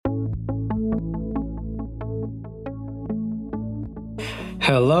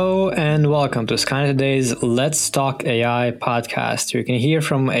Hello and welcome to Skynet Today's Let's Talk AI podcast, where you can hear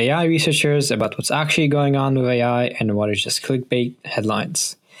from AI researchers about what's actually going on with AI and what is just clickbait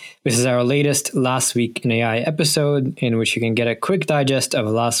headlines. This is our latest Last Week in AI episode, in which you can get a quick digest of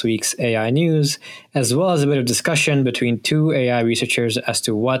last week's AI news, as well as a bit of discussion between two AI researchers as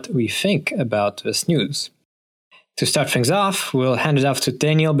to what we think about this news. To start things off, we'll hand it off to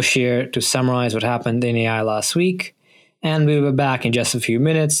Daniel Bashir to summarize what happened in AI last week, and we'll be back in just a few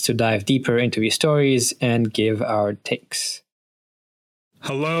minutes to dive deeper into these stories and give our takes.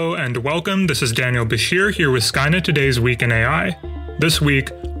 Hello and welcome. This is Daniel Bashir here with Skynet Today's Week in AI. This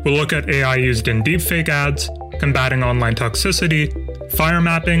week, we'll look at AI used in deepfake ads, combating online toxicity, fire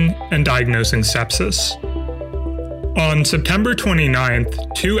mapping, and diagnosing sepsis. On September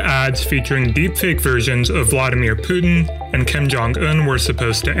 29th, two ads featuring deepfake versions of Vladimir Putin and Kim Jong-un were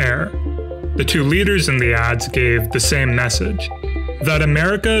supposed to air. The two leaders in the ads gave the same message: that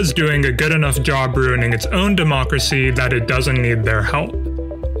America is doing a good enough job ruining its own democracy that it doesn't need their help.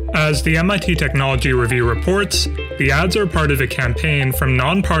 As the MIT Technology Review reports, the ads are part of a campaign from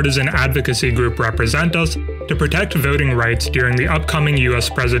nonpartisan advocacy group Represent Us to protect voting rights during the upcoming US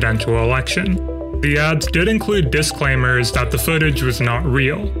presidential election. The ads did include disclaimers that the footage was not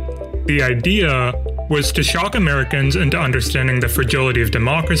real. The idea was to shock Americans into understanding the fragility of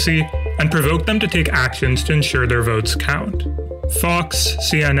democracy and provoke them to take actions to ensure their votes count. Fox,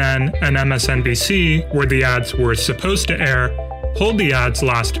 CNN, and MSNBC, where the ads were supposed to air, pulled the ads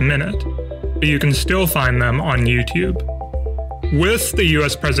last minute, but you can still find them on YouTube. With the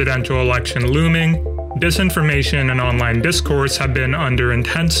US presidential election looming, disinformation and online discourse have been under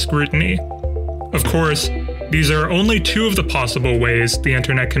intense scrutiny. Of course, these are only two of the possible ways the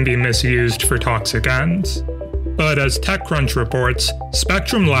internet can be misused for toxic ends. But as TechCrunch reports,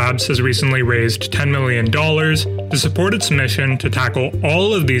 Spectrum Labs has recently raised $10 million to support its mission to tackle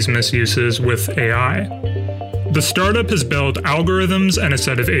all of these misuses with AI. The startup has built algorithms and a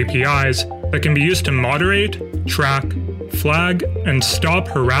set of APIs that can be used to moderate, track, flag, and stop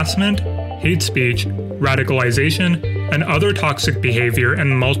harassment, hate speech, radicalization, and other toxic behavior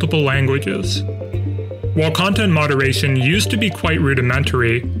in multiple languages. While content moderation used to be quite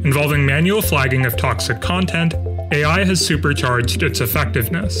rudimentary, involving manual flagging of toxic content, AI has supercharged its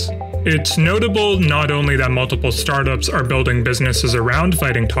effectiveness. It's notable not only that multiple startups are building businesses around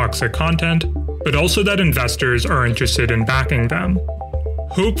fighting toxic content, but also that investors are interested in backing them.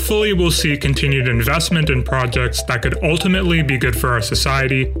 Hopefully, we'll see continued investment in projects that could ultimately be good for our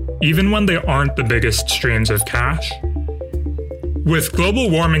society, even when they aren't the biggest streams of cash. With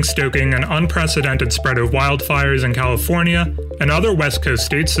global warming stoking an unprecedented spread of wildfires in California and other West Coast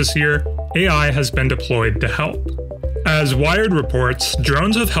states this year, AI has been deployed to help. As Wired reports,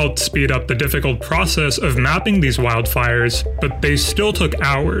 drones have helped speed up the difficult process of mapping these wildfires, but they still took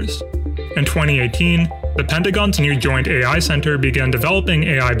hours. In 2018, the Pentagon's new Joint AI Center began developing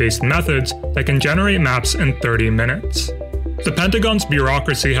AI-based methods that can generate maps in 30 minutes. The Pentagon's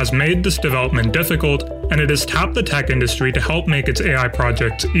bureaucracy has made this development difficult, and it has tapped the tech industry to help make its AI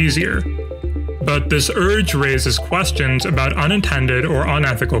projects easier. But this urge raises questions about unintended or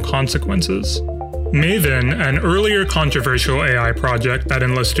unethical consequences. Maven, an earlier controversial AI project that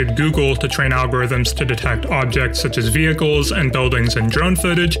enlisted Google to train algorithms to detect objects such as vehicles and buildings in drone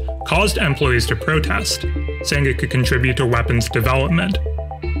footage, caused employees to protest, saying it could contribute to weapons development.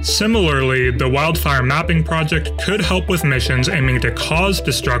 Similarly, the Wildfire Mapping Project could help with missions aiming to cause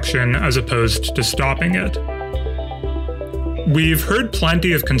destruction as opposed to stopping it. We've heard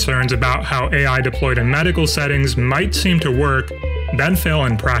plenty of concerns about how AI deployed in medical settings might seem to work, then fail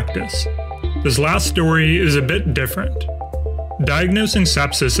in practice. This last story is a bit different. Diagnosing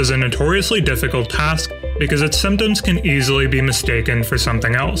sepsis is a notoriously difficult task because its symptoms can easily be mistaken for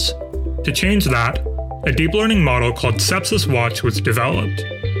something else. To change that, a deep learning model called Sepsis Watch was developed.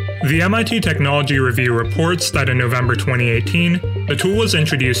 The MIT Technology Review reports that in November 2018, the tool was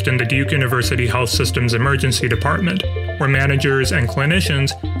introduced in the Duke University Health System's emergency department, where managers and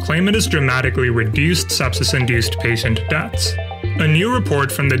clinicians claim it has dramatically reduced sepsis-induced patient deaths. A new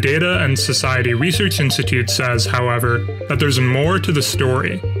report from the Data and Society Research Institute says, however, that there's more to the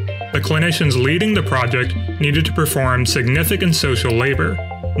story. The clinicians leading the project needed to perform significant social labor,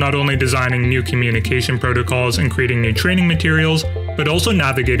 not only designing new communication protocols and creating new training materials, but also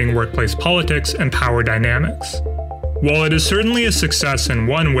navigating workplace politics and power dynamics. While it is certainly a success in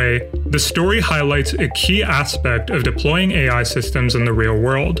one way, the story highlights a key aspect of deploying AI systems in the real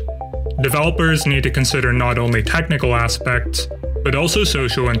world. Developers need to consider not only technical aspects, but also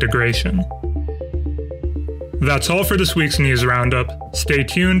social integration. That's all for this week's news roundup. Stay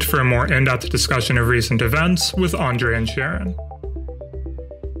tuned for a more in-depth discussion of recent events with Andre and Sharon.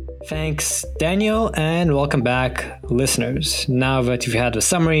 Thanks, Daniel, and welcome back, listeners. Now that you've had a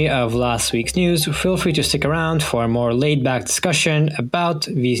summary of last week's news, feel free to stick around for a more laid-back discussion about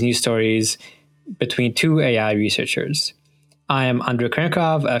these news stories between two AI researchers. I am Andrei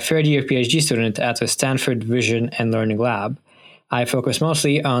Krenkov, a third-year PhD student at the Stanford Vision and Learning Lab. I focus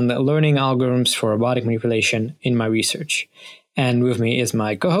mostly on learning algorithms for robotic manipulation in my research. And with me is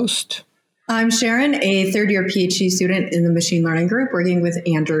my co-host. I'm Sharon, a third-year PhD student in the machine learning group working with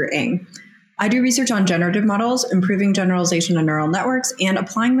Andrew Ng. I do research on generative models, improving generalization of neural networks, and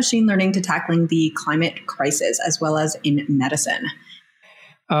applying machine learning to tackling the climate crisis, as well as in medicine.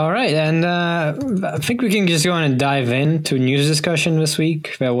 All right, and I think we can just go on and dive into news discussion this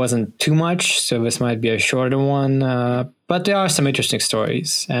week. There wasn't too much, so this might be a shorter one, but there are some interesting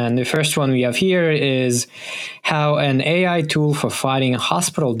stories. And the first one we have here is how an AI tool for fighting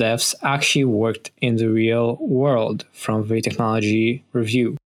hospital deaths actually worked in the real world from the Technology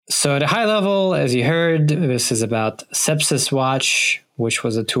Review. So at a high level, as you heard, this is about Sepsis Watch, which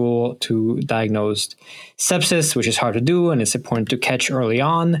was a tool to diagnose sepsis, which is hard to do and it's important to catch early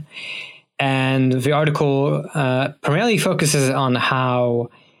on. And the article primarily focuses on how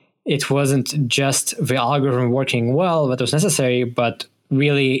it wasn't just the algorithm working well that was necessary, but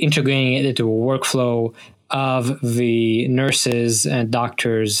really integrating it into a workflow of the nurses and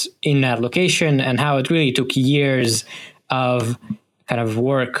doctors in that location, and how it really took years of kind of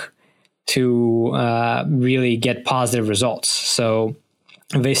work to really get positive results. So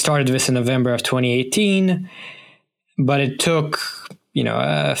they started this in November of 2018, but it took,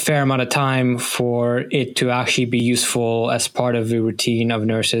 a fair amount of time for it to actually be useful as part of the routine of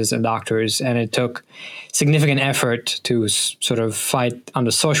nurses and doctors. And it took significant effort to sort of fight on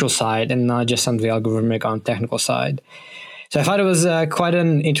the social side and not just on the algorithmic, on technical side. So I thought it was quite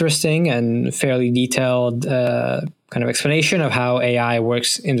an interesting and fairly detailed kind of explanation of how AI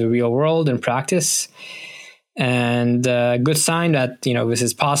works in the real world in practice. And a good sign that, this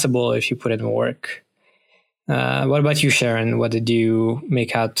is possible if you put it in work. What about you, Sharon? What did you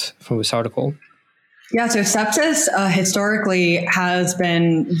make out from this article? Yeah, so sepsis historically has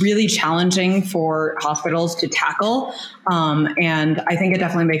been really challenging for hospitals to tackle. And I think it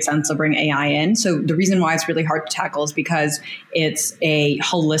definitely makes sense to bring AI in. So the reason why it's really hard to tackle is because it's a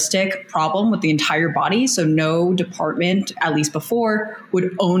holistic problem with the entire body. So no department, at least before,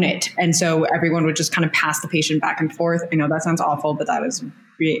 would own it. And so everyone would just kind of pass the patient back and forth. I know that sounds awful, but that is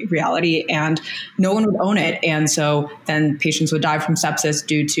reality, and no one would own it. And so then patients would die from sepsis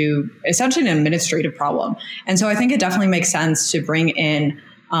due to essentially an administrative problem. And so I think it definitely makes sense to bring in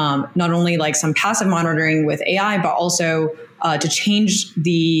not only like some passive monitoring with AI, but also to change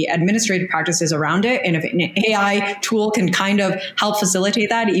the administrative practices around it. And if an AI tool can kind of help facilitate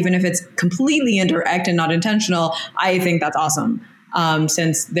that, even if it's completely indirect and not intentional, I think that's awesome.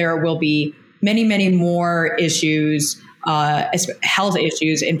 Since there will be many, many more issues, health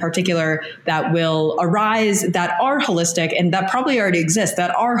issues in particular, that will arise that are holistic and that probably already exist, that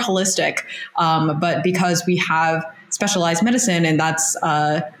are holistic. But because we have specialized medicine, and that's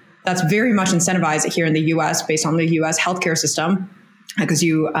very much incentivized here in the US based on the US healthcare system, because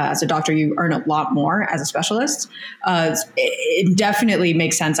you, as a doctor, you earn a lot more as a specialist. It definitely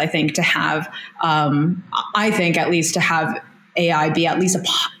makes sense, I think, to have, I think at least to have AI be at least a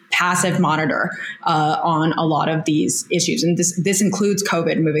passive monitor on a lot of these issues. And this includes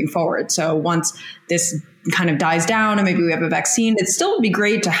COVID moving forward. So once this kind of dies down and maybe we have a vaccine, it still would be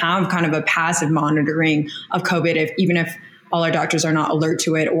great to have kind of a passive monitoring of COVID, even if all our doctors are not alert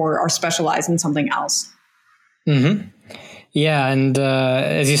to it or are specialized in something else. Mm-hmm. Yeah. And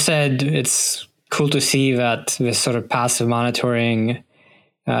as you said, it's cool to see that this sort of passive monitoring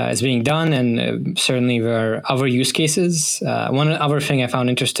is being done, and certainly there are other use cases. One other thing I found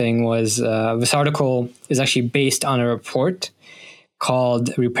interesting was this article is actually based on a report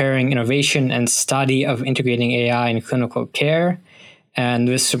called Repairing Innovation and Study of Integrating AI in Clinical Care. And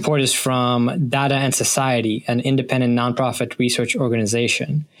this report is from Data and Society, an independent nonprofit research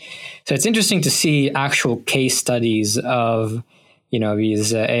organization. So it's interesting to see actual case studies of,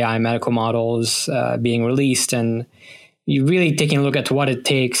 these AI medical models being released, and you really taking a look at what it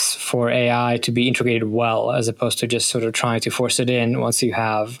takes for AI to be integrated well, as opposed to just sort of trying to force it in once you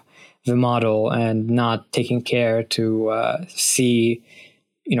have the model and not taking care to see,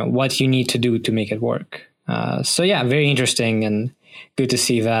 what you need to do to make it work. So yeah, very interesting and good to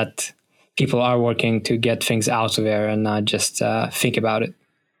see that people are working to get things out there and not just think about it.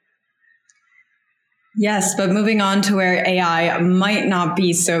 Yes, but moving on to where AI might not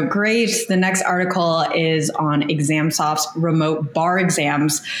be so great, the next article is on ExamSoft's remote bar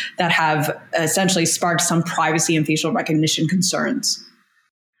exams that have essentially sparked some privacy and facial recognition concerns.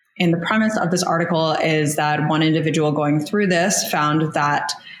 And the premise of this article is that one individual going through this found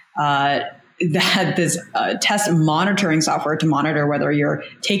that this test monitoring software to monitor whether you're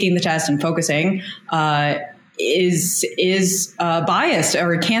taking the test and focusing is biased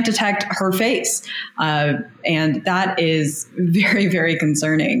or can't detect her face. And that is very, very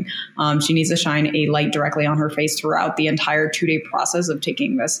concerning. She needs to shine a light directly on her face throughout the entire 2-day process of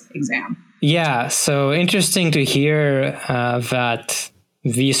taking this exam. Yeah, so interesting to hear that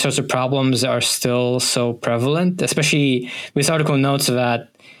these sorts of problems are still so prevalent, especially this article notes that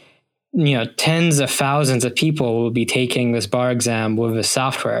tens of thousands of people will be taking this bar exam with the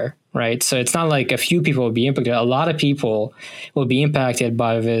software, right? So it's not like a few people will be impacted. A lot of people will be impacted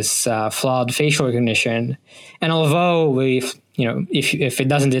by this flawed facial recognition. And although if it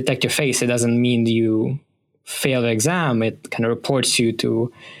doesn't detect your face, it doesn't mean you fail the exam. It kind of reports you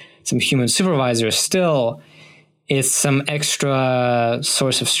to some human supervisor. Still, it's some extra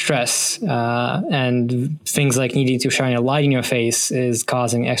source of stress, and things like needing to shine a light in your face is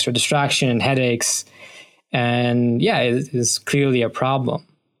causing extra distraction and headaches. And yeah, it is clearly a problem.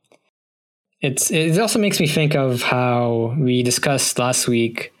 It also makes me think of how we discussed last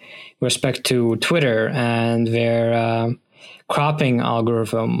week with respect to Twitter and their cropping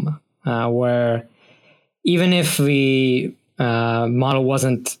algorithm, where even if the model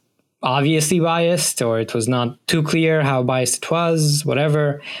wasn't obviously biased, or it was not too clear how biased it was,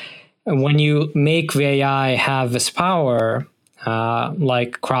 whatever, when you make the AI have this power,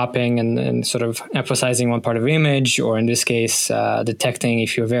 like cropping and sort of emphasizing one part of the image, or in this case, detecting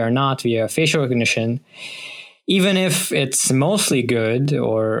if you're there or not via facial recognition, even if it's mostly good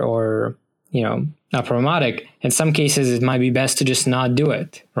or not problematic, in some cases it might be best to just not do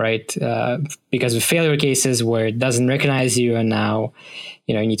it, right? Because with failure cases where it doesn't recognize you and now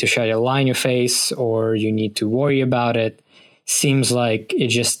you need to shine a light in your face or you need to worry about it, seems like it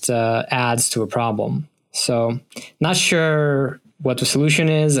just adds to a problem. So not sure what the solution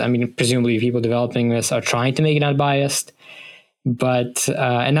is. I mean, presumably people developing this are trying to make it unbiased, but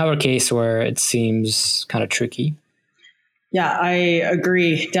another case where it seems kind of tricky. Yeah, I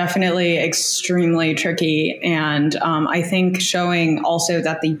agree. Definitely extremely tricky. And I think showing also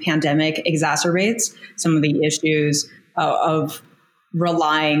that the pandemic exacerbates some of the issues of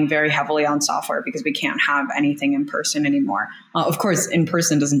relying very heavily on software because we can't have anything in person anymore. Of course, in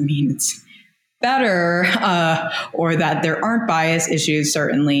person doesn't mean it's better or that there aren't bias issues,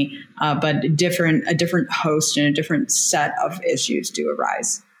 certainly, but a different host and a different set of issues do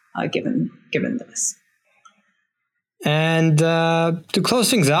arise given this. And to close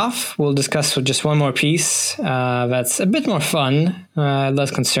things off, we'll discuss just one more piece that's a bit more fun,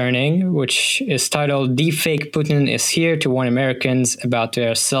 less concerning, which is titled "Deepfake Putin is Here to Warn Americans About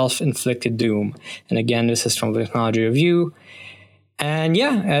Their Self-Inflicted Doom." And again, this is from the Technology Review. And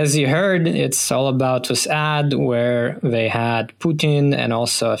yeah, as you heard, it's all about this ad where they had Putin and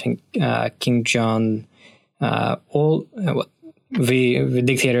also, I think, Kim Jong-un, the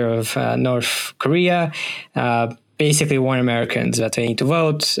dictator of North Korea, basically warn Americans that they need to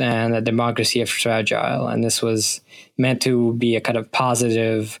vote and that democracy is fragile. And this was meant to be a kind of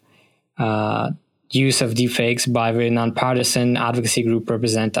positive use of deepfakes by the nonpartisan advocacy group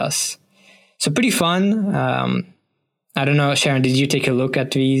Represent Us. So pretty fun. I don't know, Sharon, did you take a look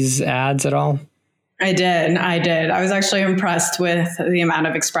at these ads at all? I did. I was actually impressed with the amount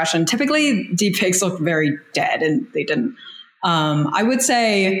of expression. Typically, deepfakes look very dead, and they didn't. I would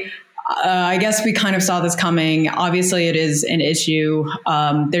say, I guess we kind of saw this coming. Obviously, it is an issue.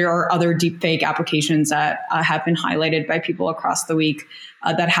 There are other deepfake applications that have been highlighted by people across the week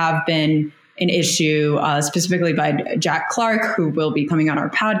that have been an issue, specifically by Jack Clark, who will be coming on our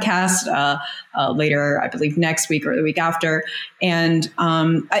podcast later, I believe next week or the week after. And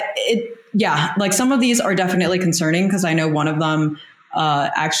like some of these are definitely concerning because I know one of them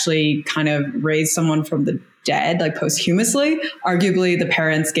actually kind of raised someone from the dead, like posthumously. Arguably, the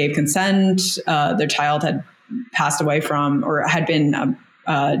parents gave consent. Their child had passed away from or had been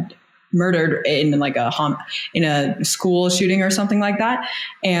murdered in like in a school shooting or something like that,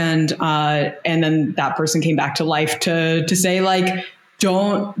 and then that person came back to life to say like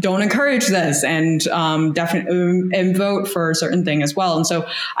don't encourage this and definitely and vote for a certain thing as well. And so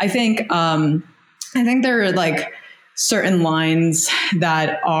I think there are like certain lines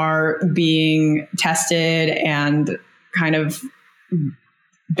that are being tested and kind of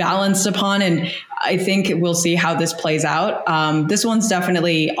balanced upon. And I think we'll see how this plays out. This one's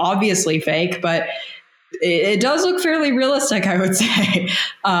definitely obviously fake, but it does look fairly realistic, I would say.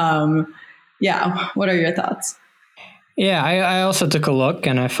 What are your thoughts? Yeah, I also took a look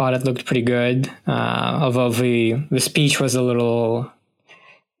and I thought it looked pretty good. Although the speech was a little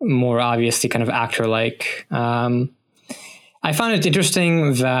more obviously kind of actor-like. I found it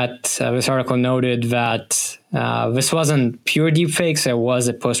interesting that this article noted that this wasn't pure deepfakes. There was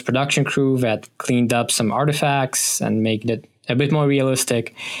a post-production crew that cleaned up some artifacts and made it a bit more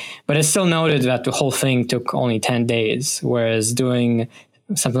realistic. But it still noted that the whole thing took only 10 days, whereas doing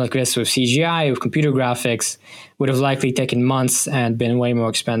something like this with CGI, with computer graphics, would have likely taken months and been way more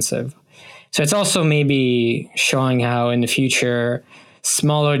expensive. So it's also maybe showing how in the future,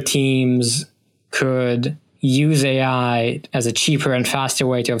 smaller teams could use AI as a cheaper and faster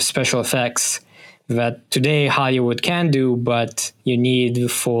way to have special effects that today Hollywood can do, but you need the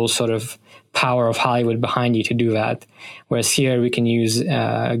full sort of power of Hollywood behind you to do that. Whereas here we can use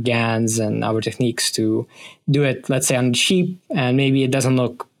GANs and other techniques to do it, let's say, on cheap, and maybe it doesn't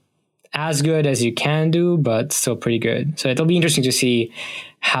look as good as you can do, but still pretty good. So it'll be interesting to see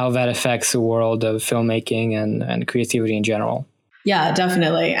how that affects the world of filmmaking and creativity in general. Yeah,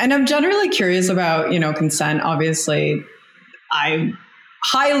 definitely. And I'm generally curious about, consent. Obviously, I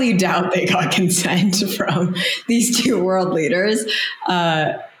highly doubt they got consent from these two world leaders.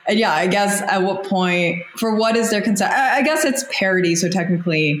 And yeah, I guess at what point, for what is their consent? I guess it's parody. So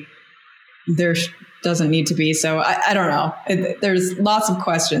technically there doesn't need to be. So I don't know. There's lots of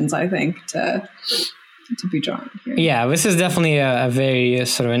questions, I think, to be drawn here. Yeah, this is definitely a very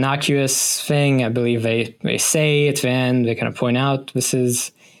sort of innocuous thing. I believe they say at the end, they kind of point out this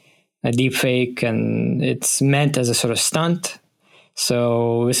is a deep fake and it's meant as a sort of stunt.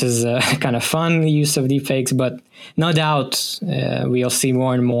 So this is a kind of fun use of deepfakes, but no doubt we'll see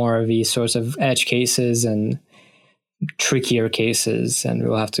more and more of these sorts of edge cases and trickier cases, and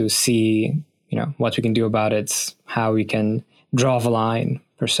we'll have to see, what we can do about it, how we can draw the line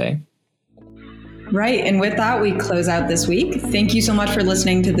per se. Right. And with that, we close out this week. Thank you so much for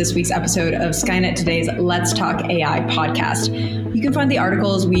listening to this week's episode of Skynet Today's Let's Talk AI podcast. You can find the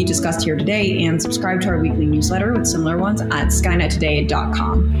articles we discussed here today and subscribe to our weekly newsletter with similar ones at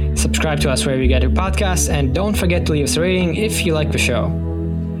skynettoday.com. Subscribe to us wherever you get your podcasts, and don't forget to leave us a rating if you like the show.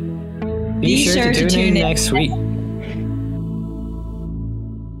 Be sure to tune in next week.